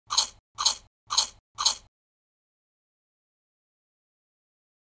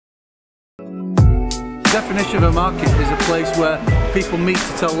definition of a market is a place where people meet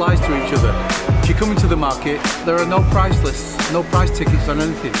to tell lies to each other. If you come into the market, there are no price lists, no price tickets on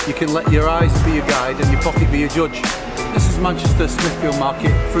anything. You can let your eyes be your guide and your pocket be your judge. This is Manchester Smithfield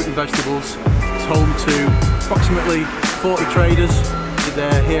Market, fruit and vegetables. It's home to approximately 40 traders.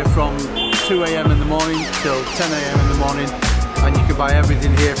 They're here from 2 AM in the morning till 10 AM in the morning, and you can buy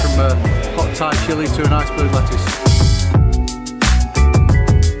everything here from a hot Thai chilli to an iceberg lettuce.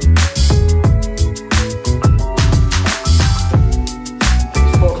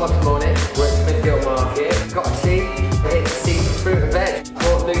 Got a tea, we're here to see some fruit and veg.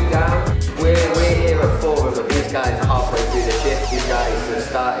 Brought Luke down. We're here at 4, but these guys are halfway through the shift. These guys have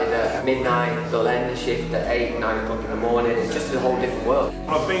started at midnight, they'll end the shift at 8, 9 o'clock in the morning. It's just a whole different world.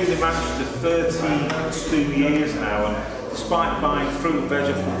 I've been in Manchester 32 years now, and despite buying fruit and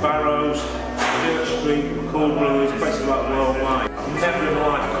veg from Barrows, Church Street, Cool Brewers, places like worldwide, I've never in my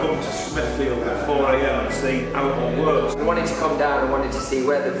life come to Smithfield at 4 AM and see how it all works. We wanted to come down and wanted to see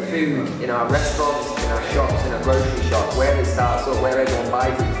where the food in our restaurants, in our shops, in our grocery shops, where it starts up, where everyone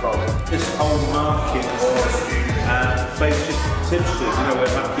buys it from. This whole market was based just tipsters, you know,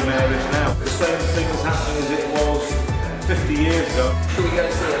 where Matthew Mayor is now. The same thing is happening as it was 50 years ago. Should we go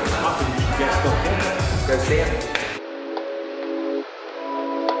see him? I think we should get stuck in. Let's go see him.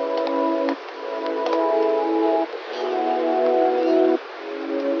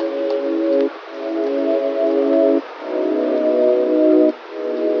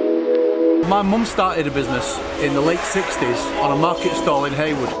 My mum started a business in the late 60s on a market stall in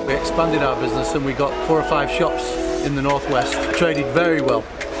Haywood. We expanded our business and we got 4 or 5 shops in the northwest. Traded very well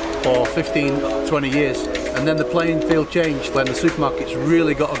for 15, 20 years. And then the playing field changed when the supermarkets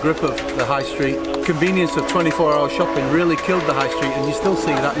really got a grip of the high street. Convenience of 24-hour shopping really killed the high street, and you still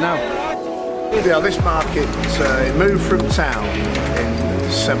see that now. Yeah, this market it moved from town in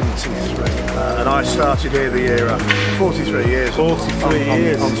 73, and I started here the year after. 43 years. 43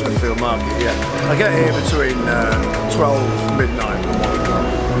 years. On Smithfield Market, yeah. I get here between 12 midnight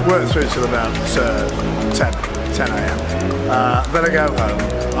and 1. Work through till about 10 AM. Then I go home.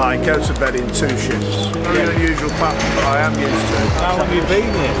 I go to bed in 2 shifts. Very unusual pattern, but I am used to it. How long have you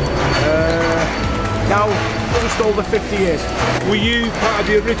been here? Now, just over 50 years. Were you part of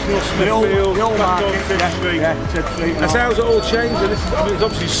the original Smithfield? The old market, Tip Street? Yeah, Tip Street. And how's it all changed? And this is, I mean, it's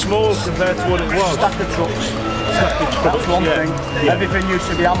obviously small compared to what it was. Stack of trucks. That's one thing. Yeah. Everything used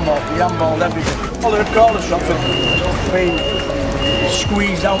to be handballed. We handballed everything. All the corner shops have been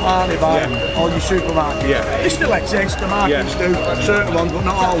squeezed out, aren't they, by all your supermarkets. Yeah. They still exist, the markets do, certain ones, but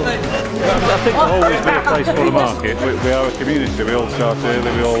not all of them. I think there'll always be a place for the market. We are a community, we all start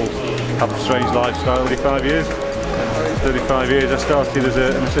early, we all have a strange lifestyle. 35 years. 35 years. I started as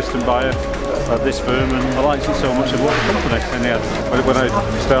an assistant buyer at this firm, and I liked it so much I bought the company. And when I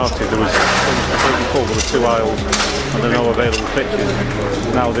started, there was there were 2 aisles and there were no available pitches.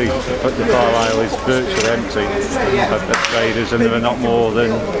 Now the far aisle is virtually empty of traders, and there are not more than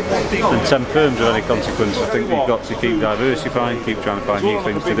 10 firms of any consequence. I think you've got to keep diversifying, keep trying to find new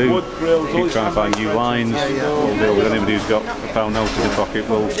things to do, keep trying to find new lines. We'll deal with anybody who's got a pound note in the pocket.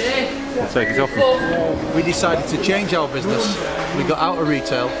 We'll take it off them. We decided to change our business. We got out of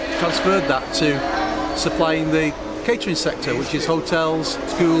retail, transferred that to supplying the catering sector, which is hotels,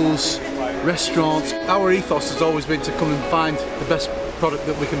 schools, restaurants. Our ethos has always been to come and find the best product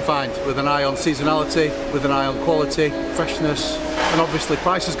that we can find, with an eye on seasonality, with an eye on quality, freshness, and obviously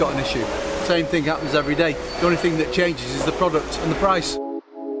price has got an issue. Same thing happens every day. The only thing that changes is the product and the price.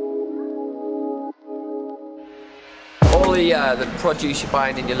 All the produce you're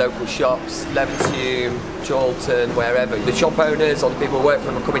buying in your local shops, Levenshulme, Chorlton, wherever, the shop owners or the people who work for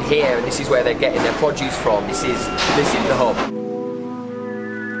them are coming here, and this is where they're getting their produce from. This is the hub.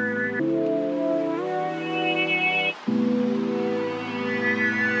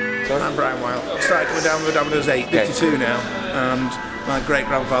 I'm Brian Wilde. I started coming down with my dad when I was 8, 52 now, and my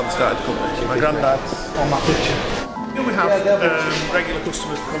great-grandfather started the company. My granddad's on that picture. We have regular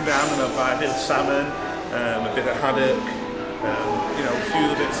customers that come down and they'll buy a bit of salmon, a bit of haddock, you know, a few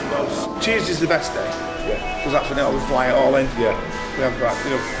other bits and bobs. Tuesday's the best day, because that's when they always fly it all in. We have about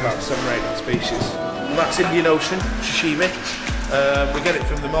 7 or 8 species. And that's Indian Ocean, sashimi. We get it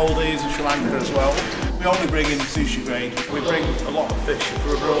from the Maldives and Sri Lanka as well. We only bring in sushi grade. We bring a lot of fish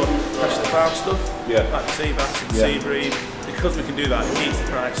for abroad, especially the farm stuff, like sea bass and sea bream. Because we can do that, it keeps the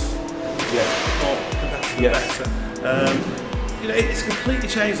price more competitive better. You know, it's completely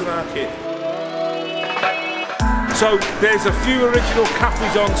changed the market. So there's a few original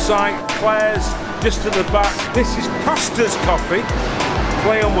cafes on site. Claire's just to the back. This is Costa's coffee,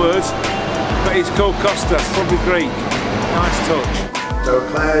 play on words, but it's called Costa, it's probably Greek. Nice touch. So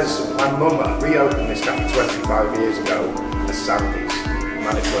Claire's, my mum reopened this cafe 25 years ago as Sandy's.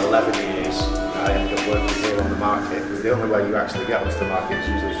 Managed for 11 years. I ended up working here on the market. The only way you actually get onto the market is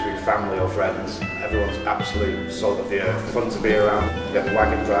usually through family or friends. Everyone's absolute salt of the earth. Fun to be around. You get the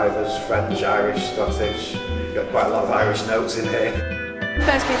wagon drivers, French, Irish, Scottish. You've got quite a lot of Irish notes in here.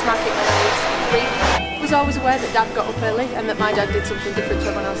 First came to market when I was 3. I was always aware that Dad got up early and that my dad did something different to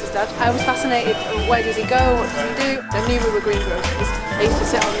everyone else's dad. I was fascinated with where does he go, what does he do. I knew we were greengrocers. I used to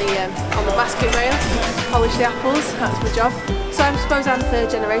sit on the basket rail, polish the apples, that's my job. So I suppose I'm third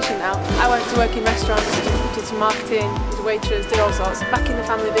generation now. I went to work in restaurants, did some marketing, was a waitress, did all sorts. Back in the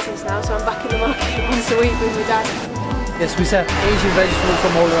family business now, so I'm back in the market once a week with my dad. Yes, we sell Asian vegetables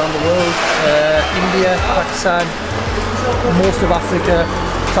from all around the world. India, Pakistan, most of Africa,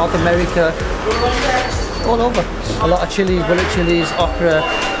 South America, all over. A lot of chilies, bullet chilies, okra,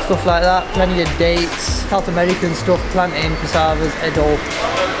 stuff like that. Plenty of dates, South American stuff, plantain, cassavas, edo,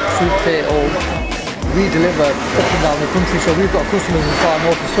 sweet potato. We deliver up and down the country, so we've got customers as far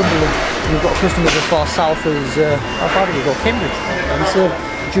north as Sunderland. We've got customers as far south as, how far do we go? Cambridge. And we serve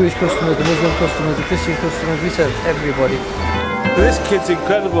Jewish customers, the Muslim customers, the Christian customers, we serve everybody. This kit's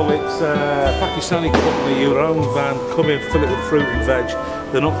incredible. It's a Pakistani company, your own van, come in, fill it with fruit and veg.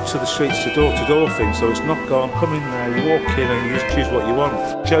 They're not to the streets to door thing, so it's not gone, come in there, you walk in and you just choose what you want.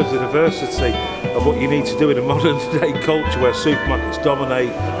 It shows the diversity of what you need to do in a modern day culture where supermarkets dominate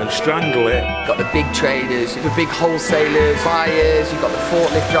and strangle it. You've got the big traders, the big wholesalers, buyers, you've got the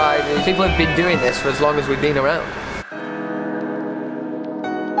forklift drivers. People have been doing this for as long as we've been around.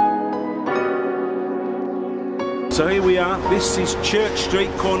 So here we are, this is Church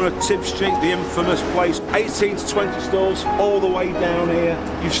Street, corner of Tib Street, the infamous place. 18 to 20 stalls all the way down here.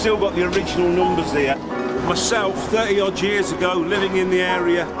 You've still got the original numbers here. Myself, 30 odd years ago, living in the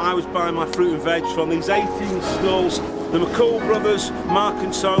area, I was buying my fruit and veg from these 18 stalls. The McCall brothers, Mark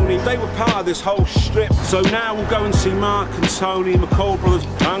and Tony, they were part of this whole strip. So now we'll go and see Mark and Tony, McCall brothers.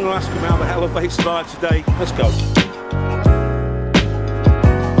 I'm going to ask them how the hell have they survived today. Let's go.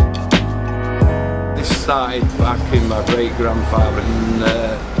 Started back in my great-grandfather in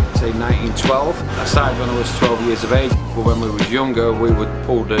say 1912. I started when I was 12 years of age, but when we was younger we would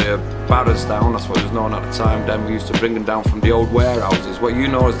pull the barrows down, that's what it was known at the time. Then we used to bring them down from the old warehouses, what you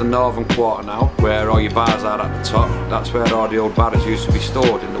know as the northern quarter now, where all your bars are at the top. That's where all the old barrows used to be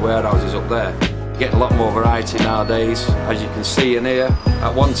stored, in the warehouses up there. Get a lot more variety nowadays, as you can see in here.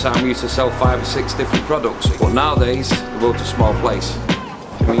 At one time we used to sell 5 or 6 different products, but nowadays the world's a small place.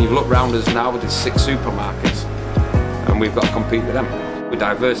 I mean, you've looked round us now with these 6 supermarkets and we've got to compete with them. We're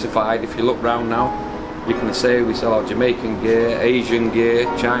diversified. If you look round now, you can say we sell our Jamaican gear, Asian gear,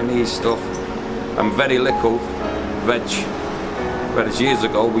 Chinese stuff, and very little veg. Whereas years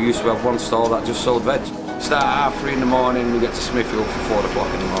ago we used to have one stall that just sold veg. Start at 3:30 in the morning, we get to Smithfield for 4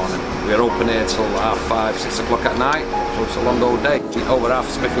 o'clock in the morning. We're open here till 5:30, 6 o'clock at night, so it's a long old day. Over half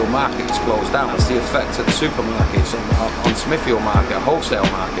Smithfield market is closed down. That's the effect of the supermarkets on Smithfield market, wholesale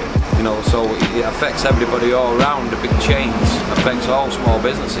market. You know, so it affects everybody all around. The big chains affects all small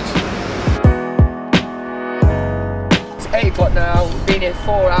businesses. It's 8 o'clock now, we've been here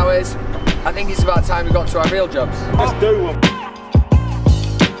 4 hours. I think it's about time we got to our real jobs. Let's do them.